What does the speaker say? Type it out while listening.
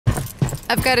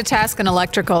I've got a task in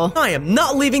electrical. I am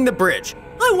not leaving the bridge.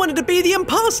 I wanted to be the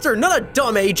imposter, not a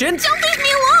dumb agent. Don't leave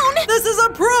me alone! This is a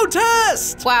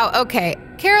protest! Wow, okay.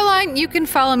 Caroline, you can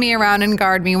follow me around and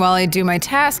guard me while I do my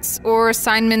tasks or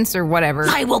assignments or whatever.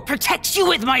 I will protect you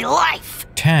with my life!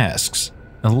 Tasks.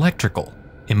 Electrical.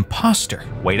 Imposter.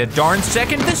 Wait a darn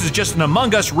second, this is just an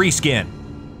Among Us reskin.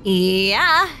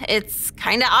 Yeah, it's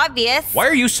kinda obvious. Why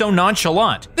are you so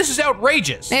nonchalant? This is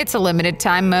outrageous. It's a limited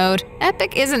time mode.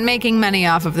 Epic isn't making money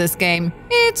off of this game.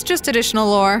 It's just additional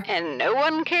lore. And no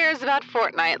one cares about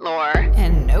Fortnite lore.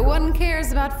 And no one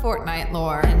cares about Fortnite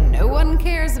lore. And no one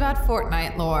cares about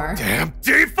Fortnite lore. Damn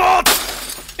default!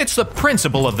 It's the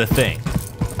principle of the thing.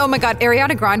 Oh my god,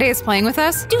 Arianna Grande is playing with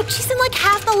us? Dude, she's in like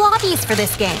half the lobbies for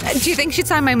this game. Do you think she'd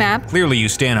sign my map? Clearly you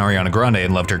stan Ariana Grande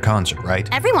and loved her concert, right?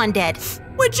 Everyone did.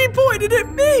 When she pointed at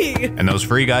me! And those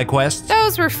free guy quests?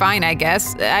 Those were fine, I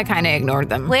guess. I kinda ignored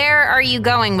them. Where are you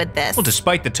going with this? Well,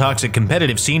 despite the toxic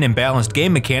competitive scene, imbalanced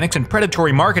game mechanics, and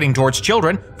predatory marketing towards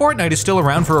children, Fortnite is still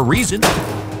around for a reason.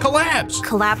 Collabs!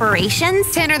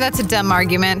 Collaborations? Tanner, that's a dumb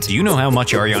argument. Do you know how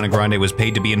much Ariana Grande was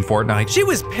paid to be in Fortnite? She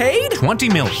was paid? 20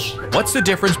 million. What's the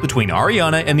difference between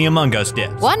Ariana and the Among Us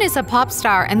devs? One is a pop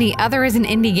star and the other is an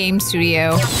indie game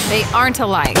studio. They aren't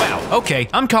alike. Wow, okay,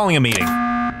 I'm calling a meeting.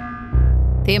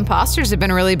 The imposters have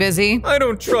been really busy. I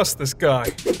don't trust this guy.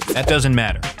 That doesn't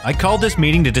matter. I called this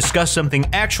meeting to discuss something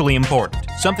actually important,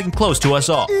 something close to us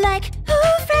all. Like,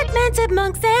 who fragmented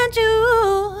monks and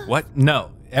Jews? What?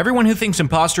 No. Everyone who thinks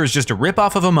Imposter is just a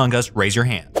ripoff of Among Us, raise your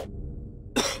hand.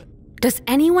 Does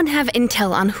anyone have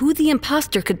intel on who the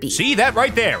imposter could be? See that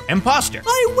right there, Imposter.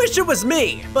 I wish it was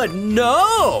me, but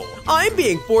no! I'm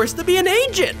being forced to be an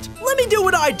agent. Let me do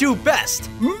what I do best,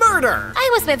 murder! I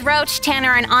was with Roach,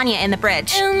 Tanner, and Anya in the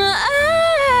bridge. And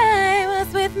I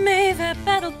was with Mave at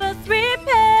Battle Bus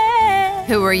Repair.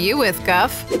 Who are you with,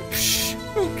 Guff? Shh,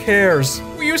 who cares?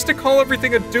 We used to call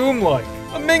everything a Doom-like.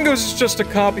 Amigos is just a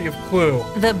copy of Clue.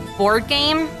 The board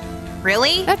game?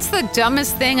 Really? That's the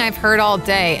dumbest thing I've heard all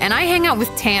day, and I hang out with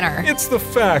Tanner. It's the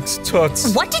facts,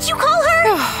 Toots. What did you call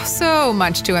her? So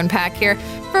much to unpack here.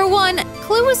 For one,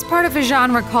 Clue is part of a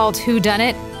genre called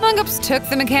whodunit. Among Us took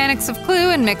the mechanics of Clue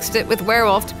and mixed it with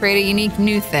Werewolf to create a unique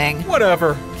new thing.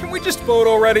 Whatever. Can we just vote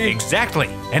already? Exactly.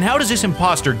 And how does this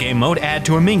Imposter game mode add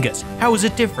to Among Us? How is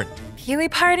it different?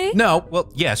 Peely Party? No, well,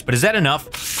 yes, but is that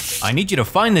enough? I need you to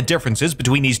find the differences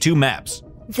between these two maps.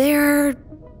 There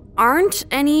aren't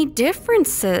any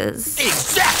differences.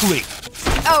 Exactly!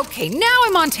 Okay, now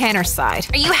I'm on Tanner's side.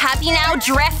 Are you happy now,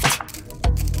 Drift?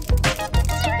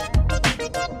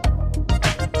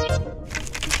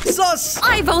 Sus!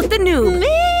 I vote the noob.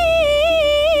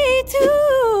 Me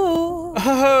too.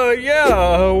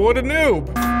 Yeah, what a noob.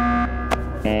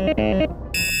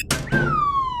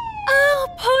 Oh,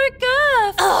 poor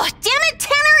Guff. Oh, damn it,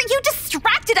 Tanner! You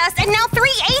distracted us, and now 3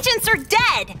 agents are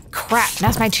dead. Crap,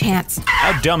 now's my chance.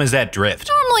 How dumb is that Drift?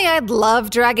 Normally I'd love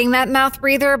dragging that mouth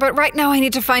breather, but right now I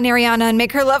need to find Arianna and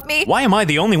make her love me. Why am I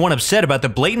the only one upset about the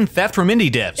blatant theft from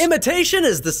indie devs? Imitation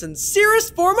is the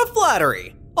sincerest form of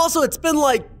flattery. Also, it's been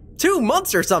like 2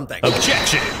 months or something.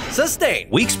 Objection!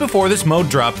 Sustained. Weeks before this mode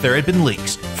dropped, there had been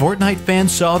leaks. Fortnite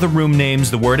fans saw the room names,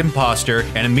 the word imposter,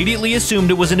 and immediately assumed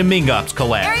it was an Among Us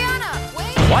collab. Arianna,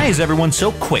 wait! Why is everyone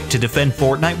so quick to defend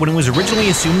Fortnite when it was originally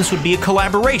assumed this would be a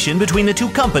collaboration between the two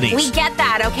companies? We get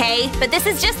that, okay? But this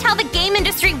is just how the game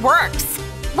industry works.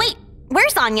 Wait,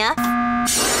 where's Anya?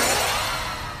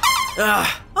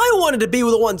 I wanted to be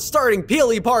the one starting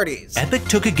peely parties. Epic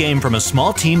took a game from a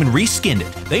small team and reskinned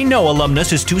it. They know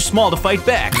Alumnus is too small to fight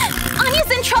back.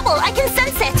 Anya's in trouble, I can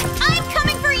sense it. I'm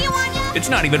coming for you, Anya. It's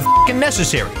not even f***ing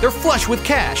necessary. They're flush with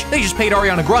cash. They just paid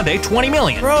Ariana Grande 20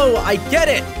 million. Bro, I get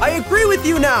it. I agree with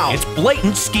you now. It's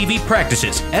blatant skeevy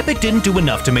practices. Epic didn't do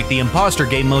enough to make the Imposter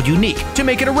game mode unique, to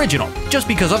make it original. Just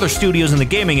because other studios in the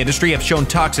gaming industry have shown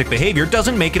toxic behavior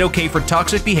doesn't make it okay for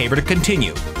toxic behavior to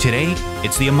continue. Today,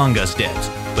 it's the Among Us devs.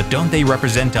 But don't they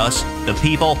represent us, the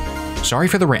people? Sorry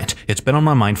for the rant. It's been on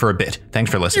my mind for a bit.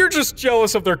 Thanks for listening. You're just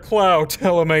jealous of their clout,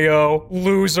 LMAO.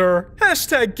 Loser.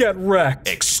 Hashtag get wrecked.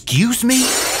 Excuse me?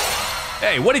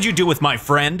 Hey, what did you do with my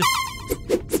friend?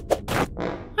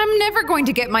 I'm never going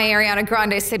to get my Ariana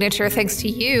Grande signature thanks to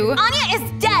you. Anya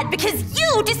is dead because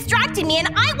you distracted me and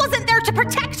I wasn't there to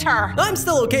protect her. I'm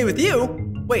still okay with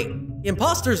you. Wait, the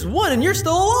imposters won and you're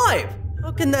still alive.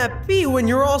 How can that be when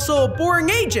you're also a boring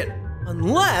agent?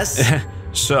 Unless…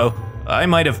 So, I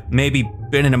might have maybe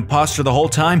been an imposter the whole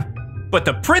time? But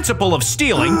the principle of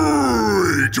stealing…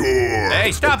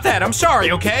 Hey, stop that! I'm sorry,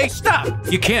 okay? Stop!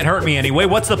 You can't hurt me anyway,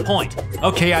 what's the point?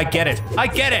 Okay, I get it. I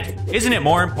get it! Isn't it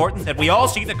more important that we all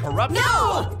see the corruption?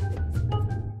 No!